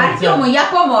воно Артему, я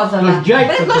помазала. Тож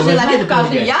дядько, Предложила, то він каже,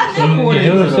 я не я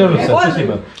хочу. вже все,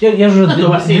 спасибо. Я вже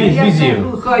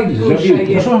візію. Хай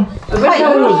кушає. Що?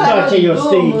 Здача його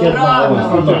стоїть одна.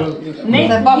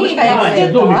 Це бабушка, як Це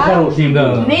домик хороший.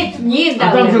 Да. ні,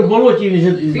 А там же в болоті він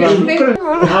же,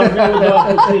 а вже вода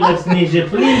опустилась ниже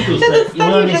плінтуса, і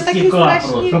вона не стікла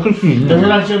просто. Тож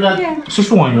раніше вона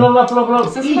Сушоні.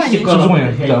 і стікала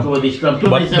Да. водичка.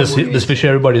 But this fish,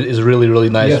 everybody, is really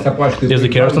nice. There's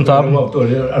the carrots on top,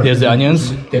 there's the onions,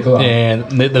 and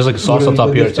there's like a sauce on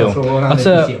top here too. А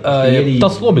це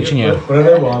таслобик чи ні? Це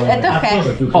хек.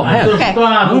 Oh,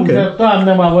 heck. Там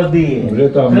нема води.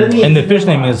 And the fish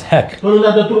name is heck. Коли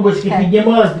вона до трубочки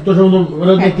піднімалась, то ж воно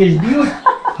родики ж б'ють.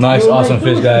 Nice, awesome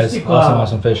fish, guys.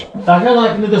 Awesome fish. А вона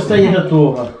не достає до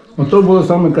того. Ото було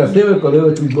саме красиве, коли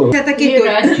от було. Це такий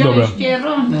тут. Добре. Ще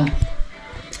рано.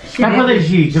 Так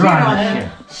подождіть, рано ще.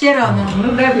 Ще рано.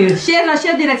 Ну, дивись.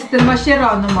 Ще 11, ма, ще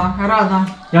рано, ма. Рано.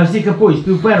 Я стільки поїзд,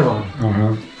 пів первого. Ага.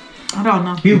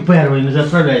 Рано. Пів первої не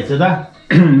заправляється, так?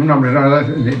 Ну, нам же треба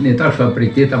не так, що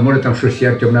прийти, там може там щось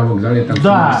ще на вокзалі, там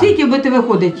Да. Скільки будете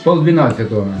виходить? 12:30.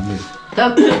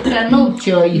 Так ну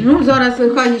чай. Ну, зараз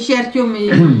хай ще Артем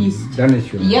їсть. Та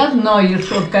нічого. Я знаю,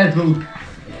 що кажу.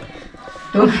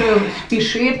 То, що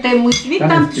спішитимуть. Він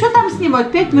там, що там знімати?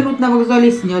 5 минут на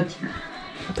вокзалі снять.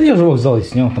 Та я вже вокзал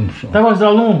сняв там що. Та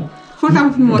вокзал, ну, Що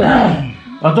там знімати?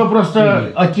 а то просто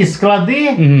оті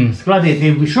склади,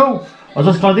 ти вийшов, а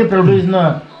то склади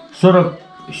приблизно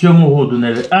 47-го году,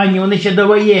 навіть. А, ні, вони ще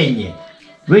довоєнні.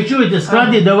 Ви чуєте,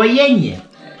 склади довоєнні?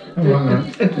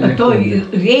 То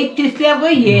є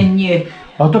післявоєнні.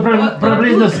 А то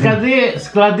приблизно склади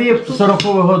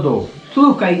 40-х годов.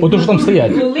 Слухай, Ото що там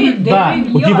стоять? коли Да,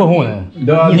 Оті вагони.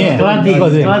 Да, Ні,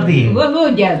 Склади.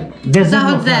 Володя, Де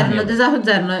Загодзерно, де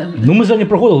загодзерно. Ну ми сьогодні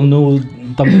проходили, ну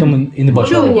там і не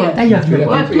бачили. чого? Та як не Я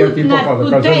бачу? тобі Тут на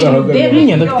показую, кутей, кажу, де загадаю.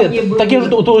 Ні, так я вже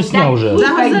того сняв вже.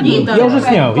 Я вже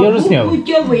сняв, я вже сняв.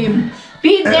 Путьовим.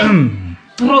 Піде,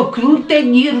 прокруте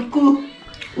дірку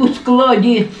у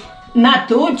складі,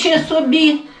 наточе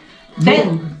собі. Де,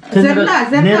 Це Зерна,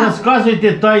 не зерна.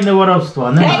 розказуйте тайне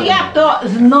воровства. Не де надо. я то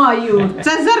знаю.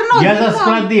 Це зерно, Я за зерно.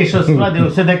 склади, що склади,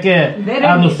 все таке,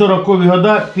 а ну 40-ві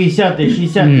года, 50-й,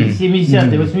 60-й,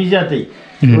 70-й, 80-й,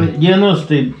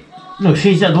 90-й, ну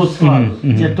 60 год складу.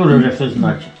 Це теж вже щось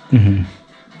значить.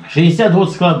 60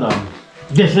 год складам.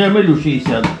 Де що я милю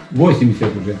 60? 80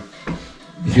 вже.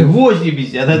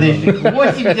 80, а де ж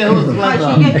 80 год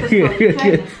складам.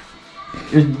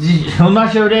 В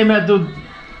наше время тут,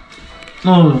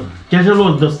 ну,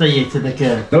 тяжело достається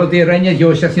таке. Та от і раніше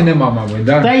його зараз і нема, мабуть,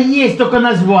 Та да? є тільки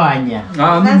названня.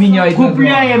 А, ну міняють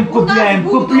Купляємо, У нас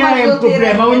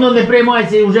купляємо, а воно не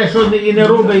приймається і вже що і не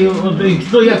робить, і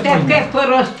хто як Таке пойме.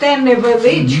 поросте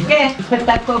невеличке. Це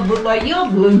така була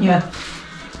яблуня.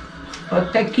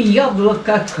 От такі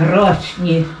яблука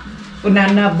красні.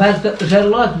 Вона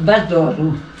жила з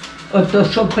базару. Ото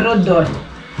що продать.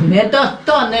 Не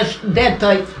достанеш, де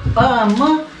той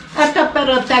амо, а тепер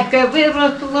отаке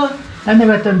виросло. А не в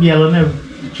этом діло, не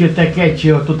чи таке,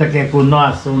 чи ото таке, як у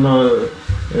нас, воно...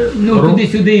 Ну,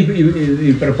 туди-сюди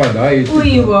і припадають. У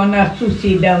Івана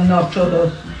сусіда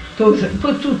вночого,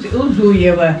 у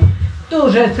Зуєва.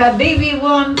 Дуже садив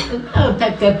Іван,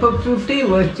 таке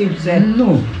покрутилось і все.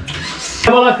 Ну,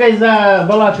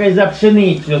 Балакай за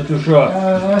пшеницю, то що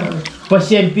по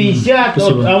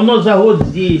 7,50, а воно за год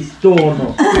здесь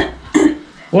тонну.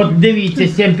 От дивіться,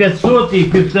 7,500 і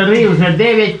півтори, вже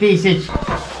 9 тисяч.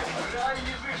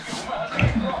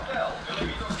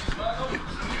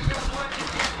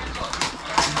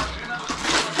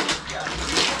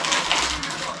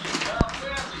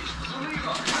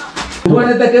 у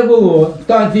мене таке було.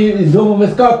 Станції з дому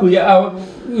вискакує, а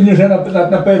він вже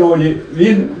на пероні.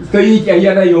 Він стоїть, а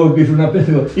я на його біжу на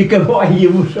пероні. І киваю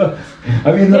йому, що.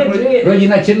 А він вроді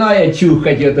починає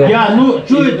чухати. ото. Ну,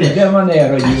 чуєте? Де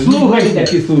манерою. Слухайте.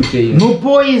 Такі случаї. Ну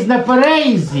поїзд на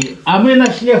переїзді, а ми на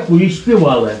шляху і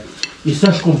співали. І з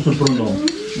Сашком Супруном.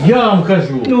 Я вам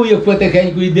кажу. Ну, як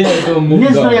потихеньку йде, то Не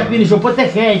знаю, як він йшов,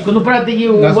 потихеньку, ну правда її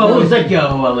На вагон скорості.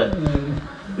 затягували.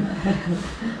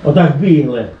 Отак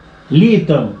бігли.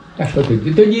 Літом. А що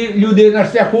тоді? Тоді люди на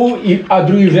шляху, а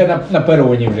другі вже на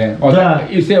пероні вже. Да.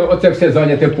 І оце все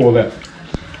зайняте поле.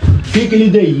 Скільки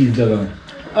людей їздило?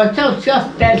 Оце вся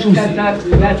стежка.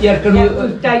 Я ж кажу,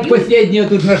 останні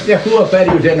тут на шляху, а пері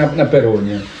вже на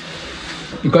пероні.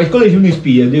 І кажуть, коли ж вони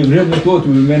спіє, вже тут, у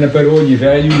мене на пероні,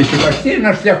 вже люди ще кажуть, всі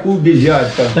на шляху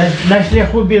біжать там. Та на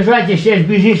шляху біжать, і ще ж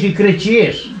біжиш і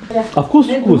кричиш. А вкус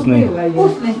вкусный.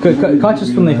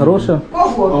 Качественный, хороший.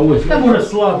 Кого? Та може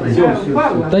слабий.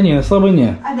 Да не, слабый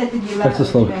не. А де ти діла? Как-то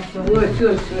слабый. Ось,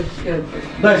 все.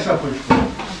 Дай шапочку.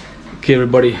 Okay,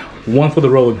 everybody, one for the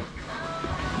road.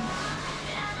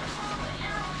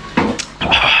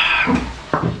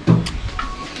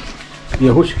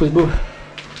 Я гурчик возьму.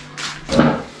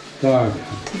 Так.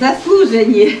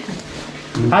 Заслужені.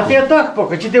 А ти так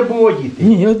поки, чи ти був одіти?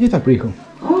 Не, я не так приехал.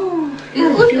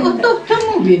 От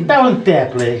чому він? Та він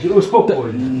теплий,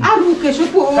 успокойний. А руки, що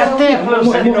по... Та тепло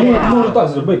все. Можно так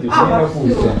зробити, все не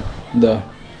рахується. Да.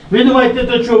 Ви думаєте,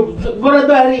 то що,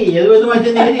 борода гріє, ви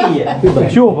думаєте, не гріє?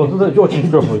 Тепло, тут очень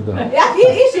тепло, да.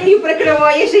 І шию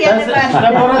прикриваєш, і я не Та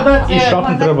знаю. борода І це,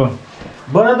 шапку треба.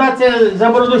 борода це, за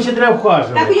бороду ще треба Так у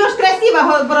вхажувати. нього ж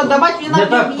красива борода, бач, Не вона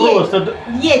так просто.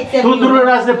 б'ється. Тут другий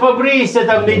раз не побрийся,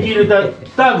 там неділю,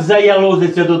 так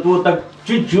заялозиться тут, от так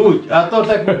чуть-чуть, а то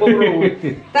так не попробуй.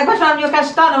 Так бач, вона в нього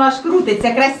каштанова аж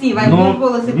крутиться, красива, і в нього Ну,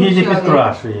 волоси він не кучові.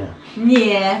 підкрашує.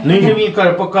 Ні. Ну і він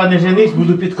каже, поки не женись,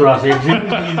 буду підкрашувати. Як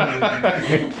женись,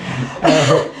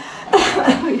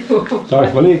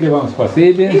 Так, велике вам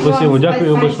спасибі. Спасибо,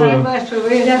 дякую большое.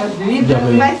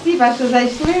 Спасибо, що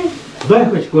зайшли. дай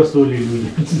хоч квасолі людям.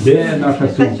 Де наша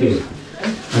сумка?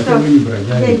 А це мені брать,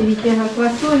 Де дай. дивіться,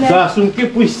 квасоля. Так, сумки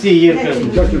пусті, Єрка.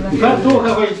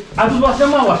 Картоха, а тут у вас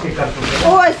нема вашої картохи?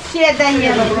 Ось ще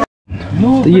даємо.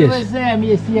 Ну, Є. привеземо,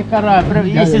 якщо є кара,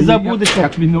 якщо забудеться.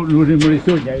 Як він нужен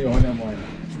сьогодні, а його немає.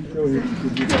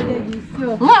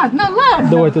 Ладно.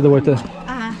 Давайте.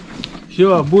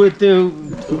 Все, будете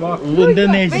в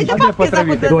Індонезії. Ви до папки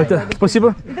заходили. Давайте.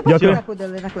 Спасибо. Дякую.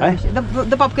 Заходили на кладбище.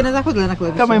 До папки не заходили на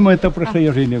кладбище. Та ми це пройшли,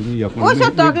 я вже не ніякого. Ось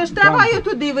отак же ж триваю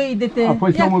туди вийдете. А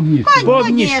по цьому обніжку. По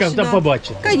обніжкам там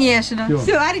побачите. Конечно.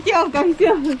 Все, Артемка,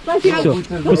 все. Спасибо.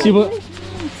 Все, спасибо.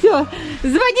 Все.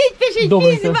 Звоніть, пишіть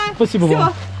Добренько. письма. Спасибо Все. вам.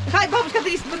 Хай бабушка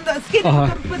тобі скине, Ага.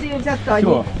 подивимося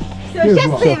Тоні. Все. Все,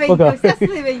 щасливенько, пока.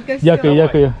 щасливенько. Все.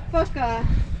 Дякую. Пока.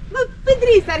 Ну,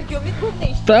 підріс, Артем, він був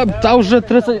нижче. Та вже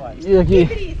 30... Який?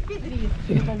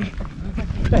 Підріс.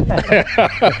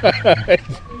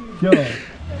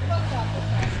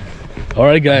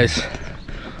 Alright guys,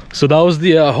 so that was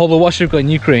the Holovashivka in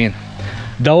Ukraine.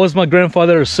 That was my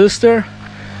grandfather's sister,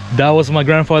 that was my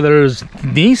grandfather's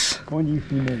niece,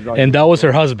 and that was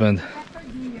her husband.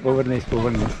 Повернись,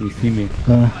 і сніми.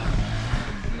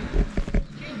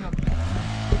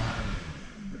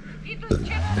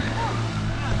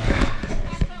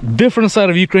 Different side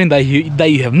of Ukraine that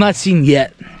you have not seen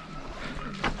yet.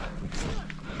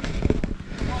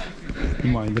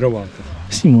 Знімай, дрова.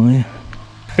 Снимаю.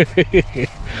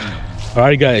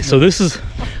 Alright guys, so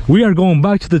we are going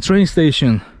back to the train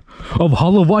station of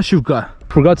Holovashivka.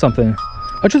 Forgot something.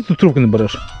 А чого ти трубку не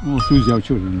береш? О, взяв,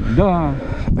 чого він? Да.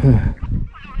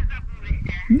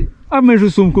 А ми ж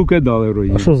у сумку кидали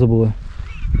вроді. А що забули?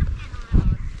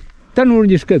 Та ну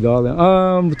вроді ж кидали.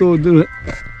 А то...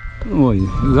 Ой,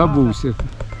 забувся.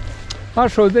 А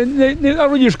що, а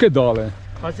вроді ж кидали.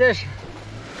 Оце ж,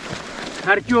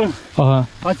 Артем, Ага.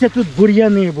 оце тут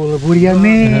бур'яни були,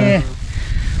 бур'яни.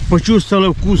 Почувствували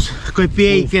вкус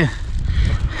копійки.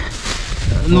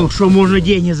 Ну, що можна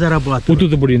деньги заробляти.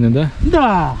 Отут буріни, да?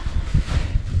 Да.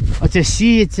 Оце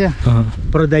сіється, Ага.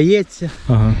 продається.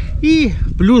 Ага. І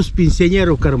плюс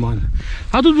пенсіонеру в карман.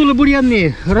 А тут були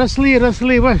бур'яни, росли.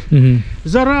 Угу.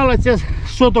 Зарала ця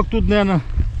соток тут, мабуть,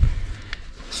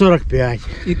 45.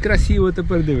 І красиво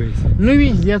тепер дивись. Ну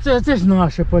везде, це ж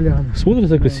наша поляна.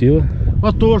 Смотрится красиво.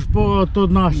 Отож, то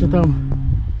наше там.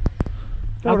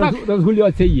 А так,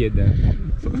 Розгулятися їде.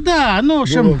 да, ну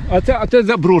що. А це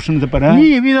заброшено тепер, а?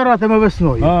 Ні, він оратиме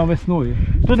весною. А, весною.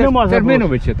 Тут Це нема ж заброшення.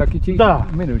 Миновича, так і чи? Да.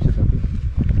 Миновича так.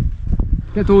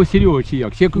 Це того Серега чи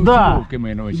як? Ще Да. Кузьовки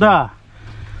Миновича. Да.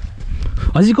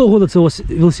 А з якого года це у вас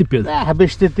велосипед? Аби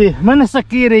ж ти. У мене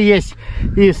сакири є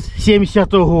із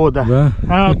 70-го года. Да?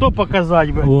 А то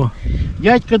показати би. О.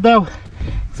 Дядько дав.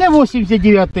 Це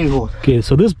 89-й год. Okay,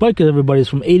 so this bike, everybody, is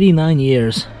from 89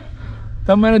 years.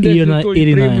 Там в мене You're десь not той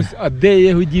 89. примус, а де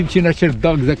його дівчина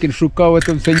чердак закинь, шукав, а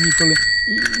там все ніколи.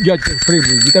 Дядько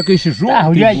примус, і такий ще жовтий Так,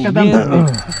 у дядька був. там.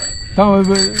 Там,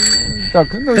 так,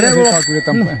 ну я Треба- не так, вже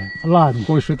там, Ладно.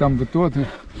 кое-що там до того,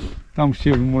 там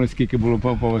ще, може, скільки було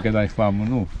повикидати хламу,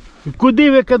 ну.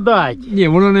 Куди викидати? Ні,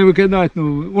 воно не викидати,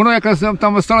 ну, воно якраз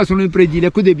там осталось, воно не приділя,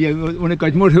 куди б я, вони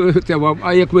кажуть, може це вам,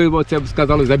 а як ви це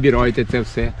сказали, забирайте це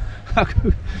все.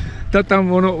 Та там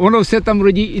воно все там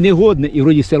вроді і негодне, і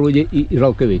вроді все вроді і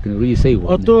жалко викине, вроді все і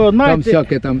годне. Ото, Там знаєте,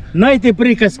 всяке там. знаєте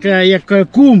приказка,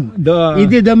 як кум, Да.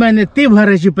 іди до мене, ти в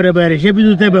гаражі прибереш, я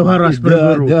піду тебе в гараж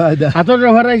приберу. Да. А то ж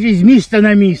в гаражі з міста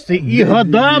на місце. І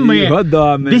годами,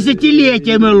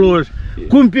 десятиліттями лож.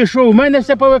 Кум пішов, в мене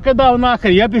все повикидав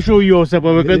нахер, я пішов його все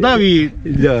повикидав і...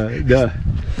 Да.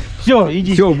 Все,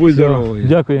 ідіть. Все, будь здоровий.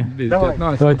 Дякую. Давай.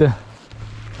 Давайте.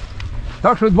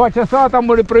 Так що 2 часа там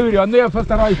може перевіряти, ну я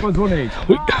постараюсь подзвонити.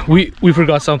 We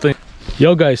forgot something.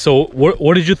 Yo guys, so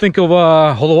what did you think of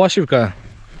Holovashivka?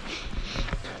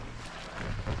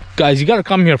 Guys, you gotta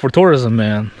come here for tourism,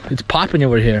 man. It's popping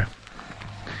over here.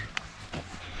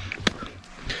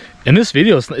 In this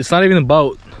video, it's not even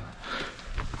about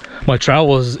my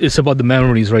travels, it's about the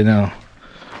memories right now.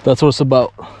 That's what it's about.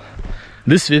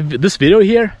 This video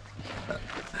here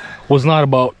was not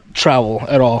about travel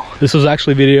at all. This was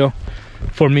actually a video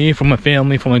for me, for my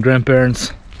family, for my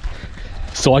grandparents,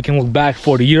 so I can look back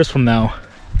 40 years from now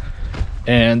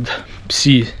and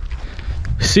see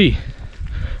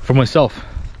for myself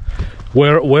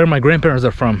where my grandparents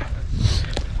are from,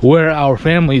 where our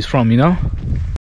family is from, you know.